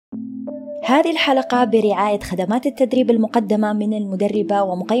هذه الحلقة برعاية خدمات التدريب المقدمة من المدربة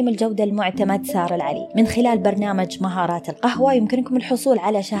ومقيم الجودة المعتمد سارة العلي. من خلال برنامج مهارات القهوة يمكنكم الحصول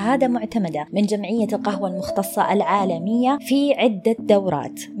على شهادة معتمدة من جمعية القهوة المختصة العالمية في عدة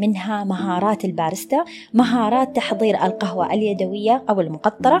دورات، منها مهارات الباريستا، مهارات تحضير القهوة اليدوية أو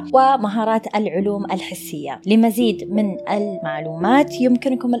المقطرة، ومهارات العلوم الحسية. لمزيد من المعلومات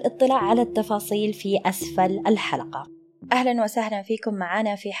يمكنكم الاطلاع على التفاصيل في أسفل الحلقة. أهلا وسهلا فيكم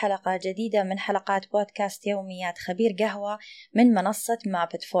معنا في حلقة جديدة من حلقات بودكاست يوميات خبير قهوة من منصة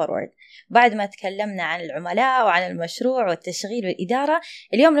مابت فورورد. بعد ما تكلمنا عن العملاء وعن المشروع والتشغيل والإدارة،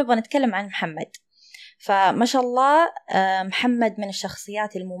 اليوم نبغى نتكلم عن محمد. فما شاء الله محمد من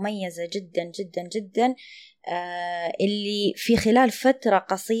الشخصيات المميزة جدا جدا جدا، اللي في خلال فترة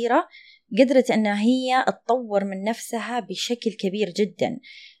قصيرة قدرت أنها هي تطور من نفسها بشكل كبير جدا،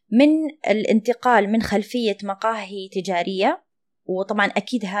 من الانتقال من خلفية مقاهي تجارية، وطبعا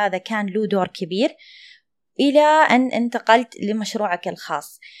أكيد هذا كان له دور كبير، إلى أن انتقلت لمشروعك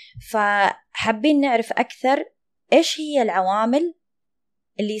الخاص. فحابين نعرف أكثر إيش هي العوامل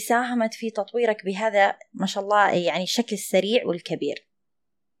اللي ساهمت في تطويرك بهذا ما شاء الله يعني الشكل السريع والكبير.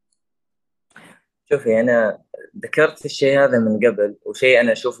 شوفي، أنا ذكرت الشيء هذا من قبل، وشيء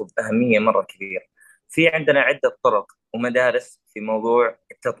أنا أشوفه بأهمية مرة كبيرة. في عندنا عدة طرق ومدارس في موضوع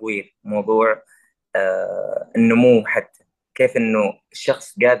التطوير، موضوع النمو، حتى كيف إنه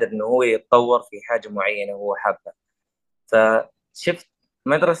الشخص قادر إنه هو يتطور في حاجة معينة هو حابة. فشفت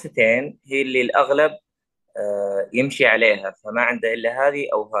مدرستين هي اللي الأغلب يمشي عليها، فما عنده إلا هذه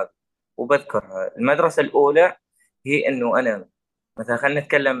أو هذه، وبذكرها. المدرسة الأولى هي إنه أنا مثلا، خلينا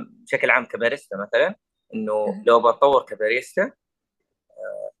نتكلم بشكل عام كباريستا مثلا، إنه لو بطور كباريستا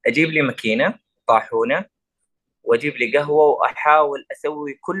أجيب لي ماكينة طاحونة، وأجيب لي قهوة، وأحاول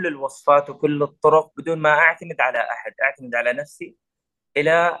أسوي كل الوصفات وكل الطرق بدون ما أعتمد على أحد، أعتمد على نفسي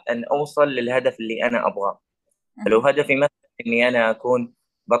إلى أن أوصل للهدف اللي أنا أبغاه. فلو هدفي مثلا إني أنا أكون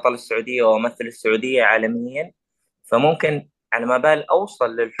بطل السعودية وأمثل السعودية عالميا، فممكن على ما بال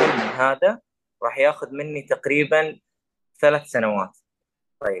أوصل للحلم هذا راح ياخذ مني تقريبا 3 سنوات.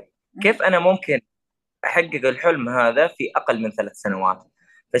 طيب، كيف أنا ممكن أحقق الحلم هذا في أقل من 3 سنوات؟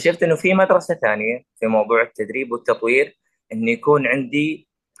 فشفت إنه في مدرسة ثانية في موضوع التدريب والتطوير، إنه يكون عندي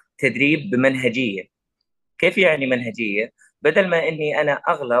تدريب بمنهجية. كيف يعني منهجية؟ بدل ما إني أنا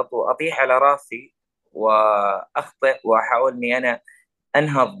أغلط وأطيح على راسي وأخطئ وأحاول إني أنا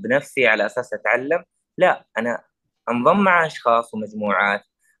أنهض بنفسي على أساس أتعلم، لا، أنا أنضم مع أشخاص ومجموعات،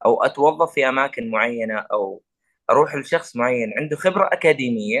 أو أتوظف في أماكن معينة، أو أروح لشخص معين عنده خبرة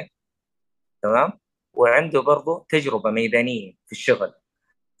أكاديمية، تمام، وعنده برضه تجربة ميدانية في الشغل.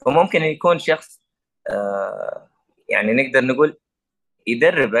 فممكن يكون شخص آه يعني نقدر نقول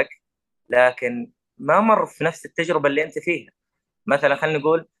يدربك، لكن ما مر في نفس التجربة اللي أنت فيها. مثلا خلينا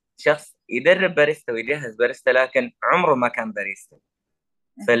نقول شخص يدرب باريستا ويجهز باريستا، لكن عمره ما كان باريستا.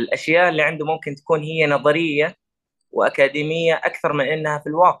 فالأشياء اللي عنده ممكن تكون هي نظرية وأكاديمية أكثر من إنها في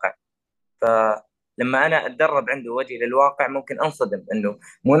الواقع. فلما أنا أتدرب عنده وجهي للواقع ممكن أنصدم إنه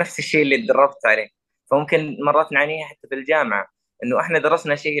مو نفس الشيء اللي تدربت عليه. فممكن مرات نعانيها حتى في الجامعة، إنه إحنا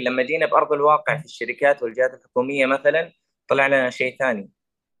درسنا شيء، لما جينا بأرض الواقع في الشركات والجهات الحكومية مثلا طلع لنا شيء ثاني،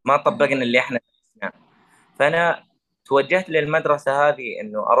 ما طبقنا اللي إحنا درسناه. فأنا توجهت للمدرسة هذه،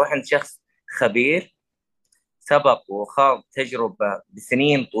 إنه أروح عند شخص خبير سبق وخاض تجربة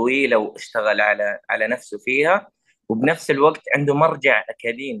بسنين طويلة واشتغل على نفسه فيها، وبنفس الوقت عنده مرجع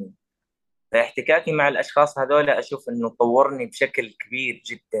أكاديمي. فاحتكاكي مع الأشخاص هذول أشوف إنه طورني بشكل كبير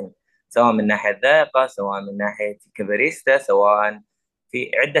جدا، سواء من ناحية ذائقة، سواء من ناحية كباريستا، سواء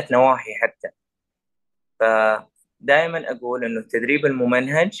في عدة نواحي حتى. فدائما أقول إنه التدريب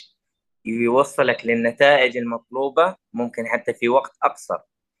الممنهج يوصلك للنتائج المطلوبة، ممكن حتى في وقت أقصر.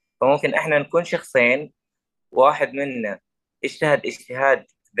 فممكن إحنا نكون شخصين، واحد منا اجتهد اجتهاد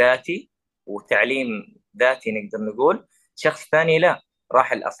ذاتي وتعليم ذاتي نقدر نقول، شخص ثاني لا،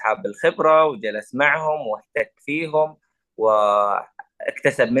 راح لأصحاب الخبرة وجلس معهم واحتك فيهم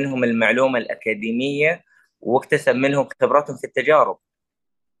واكتسب منهم المعلومة الأكاديمية، واكتسب منهم خبرتهم في التجارب.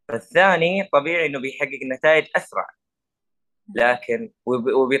 فالثاني طبيعي إنه بيحقق نتائج أسرع، لكن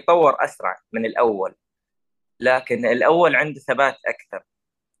وبيتطور أسرع من الأول، لكن الأول عنده ثبات أكثر.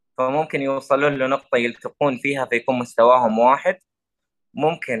 فممكن يوصلون لنقطة يلتقون فيها فيكون مستواهم واحد.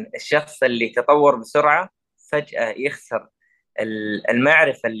 ممكن الشخص اللي تطور بسرعة فجأة يخسر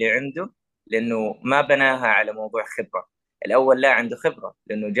المعرفة اللي عنده، لأنه ما بناها على موضوع خبرة. الأول لا، عنده خبرة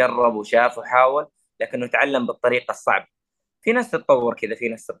لأنه جرب وشاف وحاول، لكنه تعلم بالطريقة الصعبة. في ناس تتطور كذا، في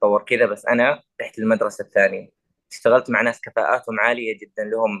ناس تتطور كذا، بس أنا رحت المدرسة الثانية. اشتغلت مع ناس كفاءاتهم عالية جدا،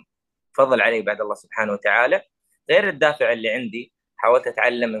 لهم فضل علي بعد الله سبحانه وتعالى. غير الدافع اللي عندي، حاولت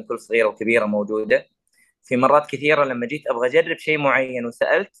أتعلم من كل صغيرة وكبيرة موجودة. في مرات كثيرة لما جيت أبغى أجرب شيء معين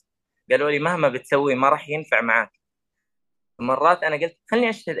وسألت، قالوا لي مهما بتسوي ما راح ينفع معك. مرات أنا قلت خلني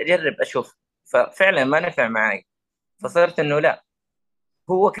أجرب أشوف، ففعلا ما نفع معي. فصرت إنه لا،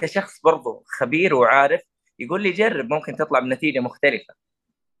 هو كشخص برضه خبير وعارف يقول لي جرب ممكن تطلع بنتيجة مختلفة.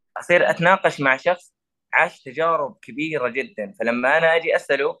 أصير أتناقش مع شخص عاش تجارب كبيرة جدا، فلما أنا أجي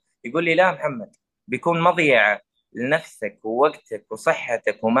أسأله يقول لي لا محمد، بيكون مضيعة لنفسك ووقتك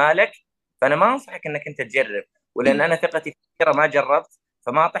وصحتك ومالك، فأنا ما أنصحك أنك أنت تجرب. ولأن أنا ثقتي كثيرة ما جربت،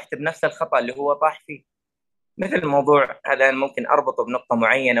 فما طحت بنفس الخطأ اللي هو طاح فيه. مثل الموضوع هذا أنا ممكن أربطه بنقطة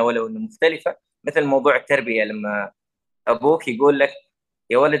معينة ولو أنه مختلفة، مثل موضوع التربية. لما أبوك يقول لك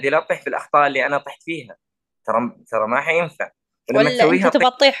يا ولدي لا تطيح في الأخطاء اللي أنا طحت فيها، ترى ما حينفع. ولما ولا أنت تسويها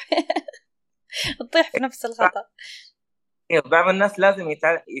تبغى تطيح تطيح في نفس الخطأ. إيه، بعض الناس لازم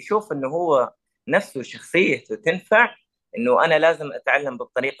يشوف انه هو نفسه شخصيته تنفع، انه انا لازم اتعلم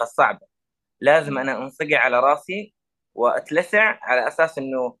بالطريقه الصعبه، لازم انا انصقع على راسي واتلسع على اساس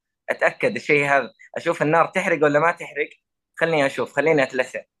انه اتاكد الشيء هذا، اشوف النار تحرق ولا ما تحرق، خليني اشوف، خليني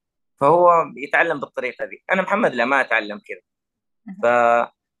اتلسع. فهو يتعلم بالطريقه دي. انا محمد لا، ما اتعلم كذا.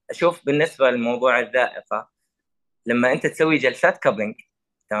 فاشوف بالنسبه لموضوع الذائقه، لما انت تسوي جلسات كابينج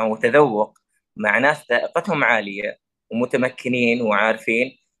تمام وتذوق مع ناس ذائقتهم عاليه ومتمكنين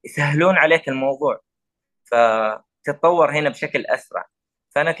وعارفين، يسهلون عليك الموضوع، فتتطور هنا بشكل اسرع.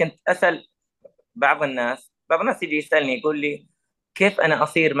 فانا كنت اسال بعض الناس يجي يسالني يقول لي كيف انا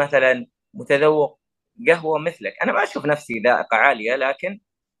اصير مثلا متذوق قهوه مثلك؟ انا ما اشوف نفسي ذائقه عاليه، لكن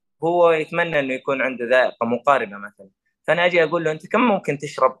هو يتمنى انه يكون عنده ذائقه مقاربه مثلا. فانا اجي اقول له انت كم ممكن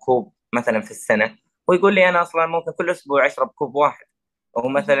تشرب كوب مثلا في السنه؟ ويقول لي انا اصلا ممكن كل اسبوع اشرب كوب واحد، او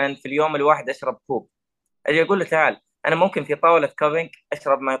مثلا في اليوم الواحد اشرب كوب. اجي اقول له تعال، انا ممكن في طاوله كوبينج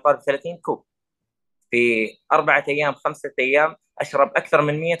اشرب ما يقارب 30 كوب، في 4 ايام 5 ايام اشرب اكثر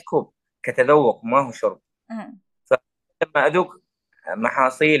من 100 كوب كتذوق، ما هو شرب. فلما اذوق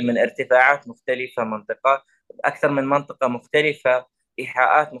محاصيل من ارتفاعات مختلفه، منطقه اكثر من منطقه مختلفه،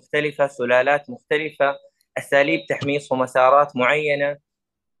 ايحاءات مختلفه، سلالات مختلفه، اساليب تحميص ومسارات معينه،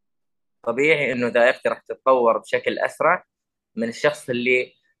 طبيعي انه ذائقتي راح تتطور بشكل اسرع من الشخص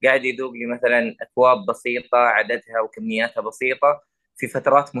اللي قاعد يذوق لي مثلا اكواب بسيطه عددها وكمياتها بسيطه في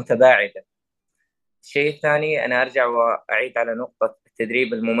فترات متباعده. الشيء الثاني، انا ارجع واعيد على نقطه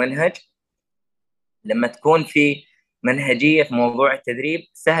التدريب الممنهج. لما تكون في منهجيه في موضوع التدريب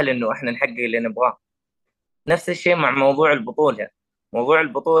سهل انه احنا نحقق اللي نبغاه. نفس الشيء مع موضوع البطوله. موضوع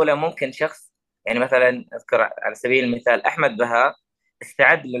البطوله ممكن شخص، يعني مثلا اذكر على سبيل المثال احمد بهاء،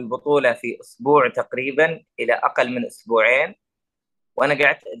 استعد للبطوله في اسبوع تقريبا الى اقل من اسبوعين، وانا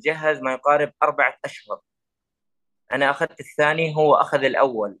قعدت اجهز ما يقارب 4 اشهر. انا اخذت الثاني، هو اخذ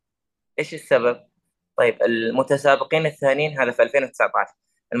الاول. ايش السبب؟ طيب المتسابقين الثانيين، هذا في 2019،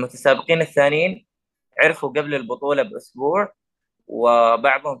 المتسابقين الثانيين عرفوا قبل البطولة بأسبوع،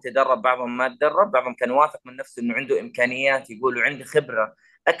 وبعضهم تدرب بعضهم ما تدرب، بعضهم كان واثق من نفسه انه عنده امكانيات، يقولوا عنده خبرة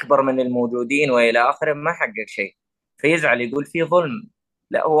اكبر من الموجودين والى اخره، ما حقق شيء. فيزعل يقول في ظلم.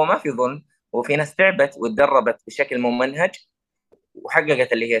 لا، هو ما في ظلم، وفي ناس تعبت وتدربت بشكل ممنهج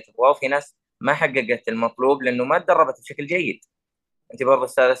وحققت اللي هي تبغاه، وفي ناس ما حققت المطلوب لانه ما تدربت بشكل جيد. انت برضه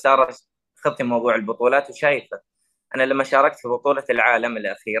استاذه ساره خضتي موضوع البطولات وشايفه. انا لما شاركت في بطوله العالم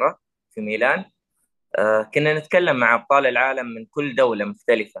الاخيره في ميلان، كنا نتكلم مع ابطال العالم من كل دوله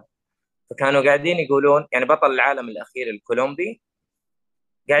مختلفه، فكانوا قاعدين يقولون، يعني بطل العالم الاخير الكولومبي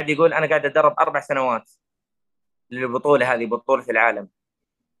قاعد يقول انا قاعد اتدرب 4 سنوات للبطوله هذه، بطوله العالم.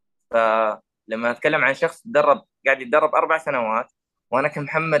 فلما اتكلم عن شخص قاعد يتدرب 4 سنوات، وانا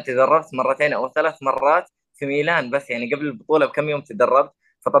كمحمد تدربت مرتين او 3 مرات في ميلان بس، يعني قبل البطوله بكم يوم تدربت،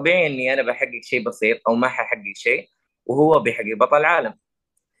 فطبيعي اني انا بحقق شيء بسيط او ما ححقق شيء، وهو بيحقق بطل العالم.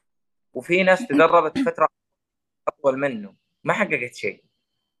 وفي ناس تدربت فتره اطول منه ما حققت شيء.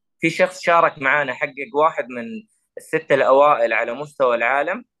 في شخص شارك معانا حقق واحد من ال6 الاوائل على مستوى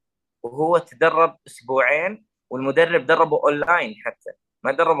العالم، وهو تدرب اسبوعين، والمدرب دربه اونلاين حتى،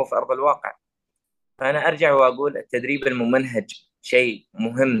 ما دربه في ارض الواقع. فأنا أرجع وأقول التدريب الممنهج شيء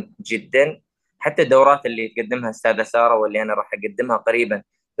مهم جدا. حتى الدورات اللي تقدمها أستاذة سارة واللي أنا راح أقدمها قريبا،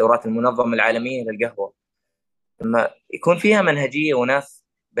 دورات المنظمة العالمية للقهوة، لما يكون فيها منهجية وناس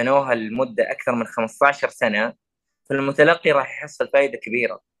بنوها لمدة أكثر من 15 سنة، فالمتلقي راح يحصل فائدة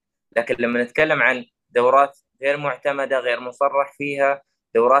كبيرة. لكن لما نتكلم عن دورات غير معتمدة، غير مصرح فيها،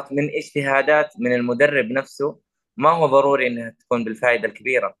 دورات من اجتهادات من المدرب نفسه، ما هو ضروري أنها تكون بالفائدة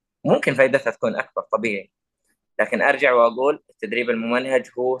الكبيرة. ممكن فائدتها تكون أكبر طبيعي، لكن أرجع وأقول التدريب الممنهج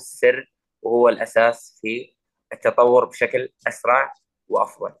هو السر وهو الأساس في التطور بشكل أسرع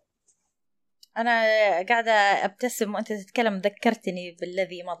وأفضل. أنا قاعدة أبتسم وأنت تتكلم، ذكرتني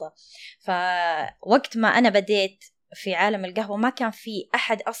بالذي مضى. فوقت ما أنا بديت في عالم القهوة ما كان في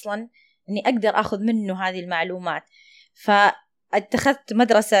أحد أصلا أني أقدر أخذ منه هذه المعلومات، فاتخذت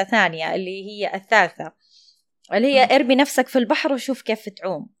مدرسة ثانية اللي هي الثالثة، اللي هي ارمي نفسك في البحر وشوف كيف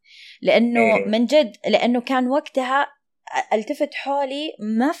تعوم. لأنه إيه. من جد، لأنه كان وقتها التفت حولي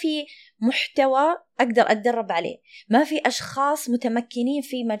ما في محتوى أقدر أتدرب عليه، ما في أشخاص متمكنين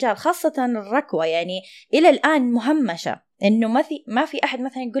في مجال، خاصة الركوة يعني إلى الآن مهمشة، إنه ما في أحد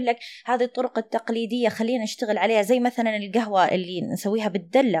مثلا يقول لك هذه الطرق التقليدية خلينا نشتغل عليها، زي مثلا القهوة اللي نسويها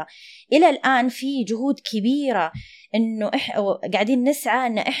بالدلة. إلى الآن في جهود كبيرة إنه قاعدين نسعى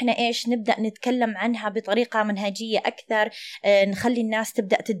إن إحنا إيش نبدأ نتكلم عنها بطريقة منهجية أكثر، نخلي الناس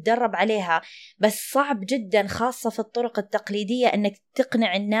تبدأ تتدرب عليها. بس صعب جدا خاصة في الطرق التقليدية إنك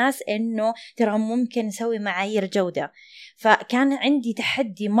تقنع الناس إنه ترى ممكن نسوي معايير جودة. فكان عندي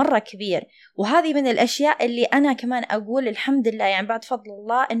تحدي مرة كبير، وهذه من الأشياء اللي أنا كمان أقول الحمد لله يعني بعد فضل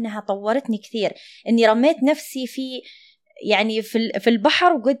الله إنها طورتني كثير، إني رميت نفسي يعني في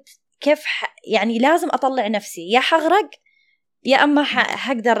البحر، وقلت كيف يعني لازم أطلع نفسي، يا حغرق يا أما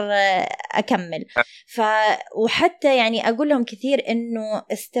حقدر أكمل. وحتى يعني أقول لهم كثير إنه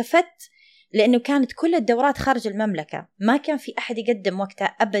استفدت، لأنه كانت كل الدورات خارج المملكة، ما كان في أحد يقدم وقتها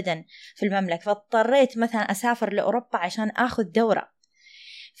أبدا في المملكة، فاضطريت مثلا أسافر لأوروبا عشان أخذ دورة.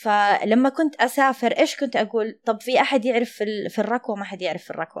 فلما كنت أسافر إيش كنت أقول؟ طب في أحد يعرف في الركوة؟ ما حد يعرف في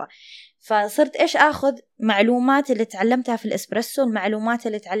الركوة. فصرت إيش أخذ معلومات اللي تعلمتها في الإسبريسو، المعلومات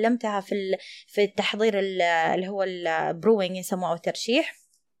اللي تعلمتها في التحضير اللي هو البروينج يسموه الترشيح،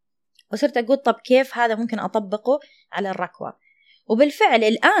 وصرت أقول طب كيف هذا ممكن أطبقه على الركوة. وبالفعل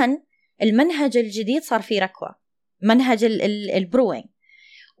الآن المنهج الجديد صار فيه ركوة، منهج البروينج،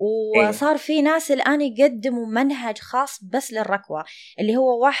 إيه. وصار في ناس الآن يقدموا منهج خاص بس للركوة. اللي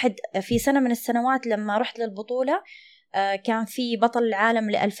هو واحد في سنة من السنوات لما رحت للبطولة كان في بطل العالم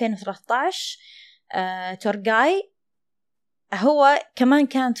ل 2013 تورغاي، هو كمان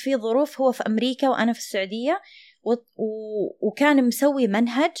كانت في ظروف، هو في أمريكا وأنا في السعودية، وكان مسوي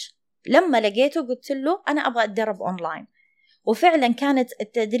منهج. لما لقيته قلت له أنا أبغى أتدرب أونلاين، وفعلا كانت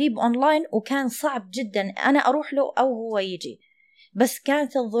التدريب أونلاين وكان صعب جدا أنا أروح له أو هو يجي، بس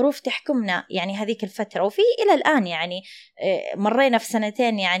كانت الظروف تحكمنا يعني هذيك الفترة، وفي إلى الآن يعني مرينا في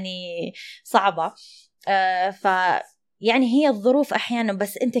سنتين يعني صعبة. ف يعني هي الظروف أحيانا،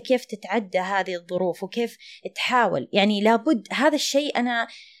 بس أنت كيف تتعدى هذه الظروف وكيف تحاول، يعني لابد هذا الشيء. أنا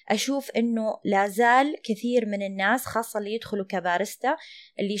أشوف أنه لازال كثير من الناس خاصة اللي يدخلوا كباريستا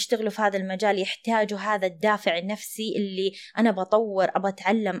اللي يشتغلوا في هذا المجال يحتاجوا هذا الدافع النفسي، اللي أنا بطور، أبغى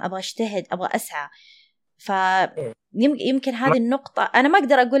أتعلم، أبغى أجتهد، أبغى أسعى. فيمكن هذه النقطة أنا ما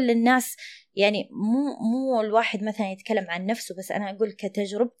أقدر أقول للناس، يعني مو الواحد مثلا يتكلم عن نفسه، بس أنا أقول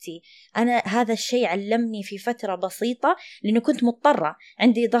كتجربتي أنا هذا الشيء علمني في فترة بسيطة، لأنه كنت مضطرة،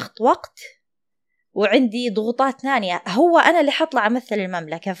 عندي ضغط وقت وعندي ضغوطات ثانية. هو أنا اللي حطلع أمثل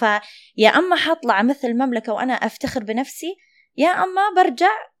المملكة، فيا أما حطلع أمثل المملكة وأنا أفتخر بنفسي، يا أما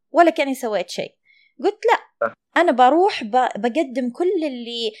برجع ولا كأني سويت شيء. قلت لا، أنا بروح بقدم كل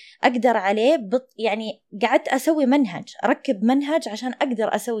اللي أقدر عليه، يعني قعدت أسوي منهج، أركب منهج عشان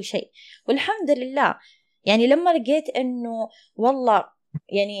أقدر أسوي شيء. والحمد لله يعني لما لقيت أنه والله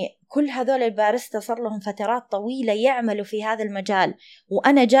يعني كل هذول الباريستا صار لهم فترات طويلة يعملوا في هذا المجال،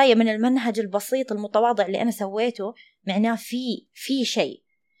 وأنا جاية من المنهج البسيط المتواضع اللي أنا سويته، معناه في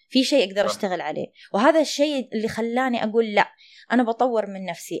شيء أقدر أشتغل عليه. وهذا الشيء اللي خلاني أقول لا، أنا بطور من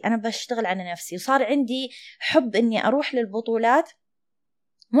نفسي، أنا بشتغل على نفسي، وصار عندي حب إني أروح للبطولات،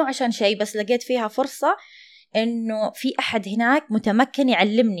 مو عشان شيء، بس لقيت فيها فرصة إنه في أحد هناك متمكن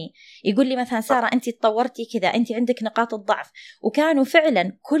يعلمني، يقول لي مثلا سارة أنت تطورتي كذا، أنت عندك نقاط الضعف. وكانوا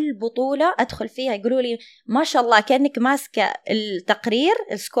فعلا كل بطولة أدخل فيها يقولوا لي ما شاء الله كأنك ماسكة التقرير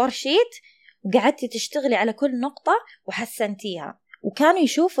السكور شيت وقعدتي تشتغلي على كل نقطة وحسنتيها، وكانوا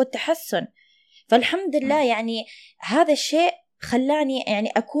يشوفوا التحسن. فالحمد لله يعني هذا الشيء خلاني يعني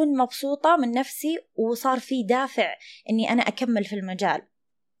أكون مبسوطة من نفسي، وصار في دافع إني أنا أكمل في المجال.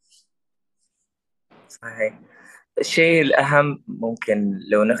 صحيح. الشيء الأهم ممكن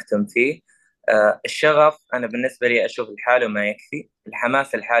لو نختم فيه، الشغف. أنا بالنسبة لي أشوف الحاله ما يكفي،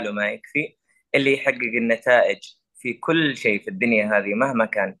 الحماس الحاله ما يكفي. اللي يحقق النتائج في كل شيء في الدنيا هذه مهما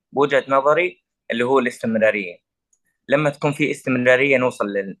كان بوجهة نظري اللي هو الاستمرارية. لما تكون في استمرارية نوصل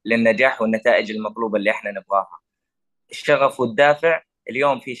للنجاح والنتائج المطلوبة اللي احنا نبغاها. الشغف والدافع،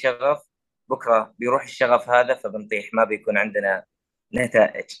 اليوم في شغف بكرة بيروح الشغف هذا فبنطيح، ما بيكون عندنا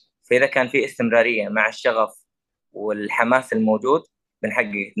نتائج. فإذا كان في استمرارية مع الشغف والحماس الموجود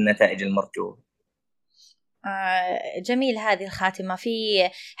بنحقق النتائج المرجوة. جميل هذه الخاتمة. في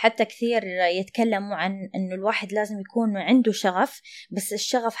حتى كثير يتكلموا عن أنه الواحد لازم يكون عنده شغف، بس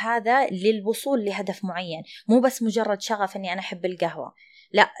الشغف هذا للوصول لهدف معين، مو بس مجرد شغف أني أنا أحب القهوة،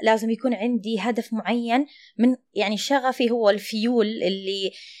 لا، لازم يكون عندي هدف معين. من يعني شغفي هو الفيول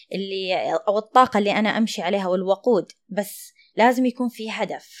اللي أو الطاقة اللي أنا أمشي عليها والوقود، بس لازم يكون في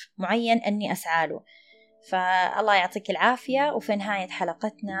هدف معين أني أسعى له. فالله يعطيك العافية، وفي نهاية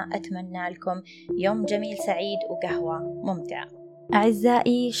حلقتنا أتمنى لكم يوم جميل سعيد وقهوة ممتعة.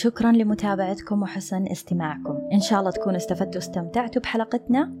 أعزائي، شكرا لمتابعتكم وحسن استماعكم. إن شاء الله تكونوا استفدتوا واستمتعتوا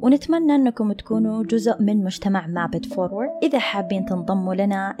بحلقتنا، ونتمنى أنكم تكونوا جزء من مجتمع مابت فورورد. إذا حابين تنضموا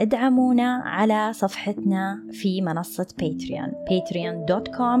لنا ادعمونا على صفحتنا في منصة باتريون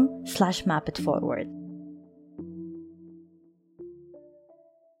patreon.com/mapitforward.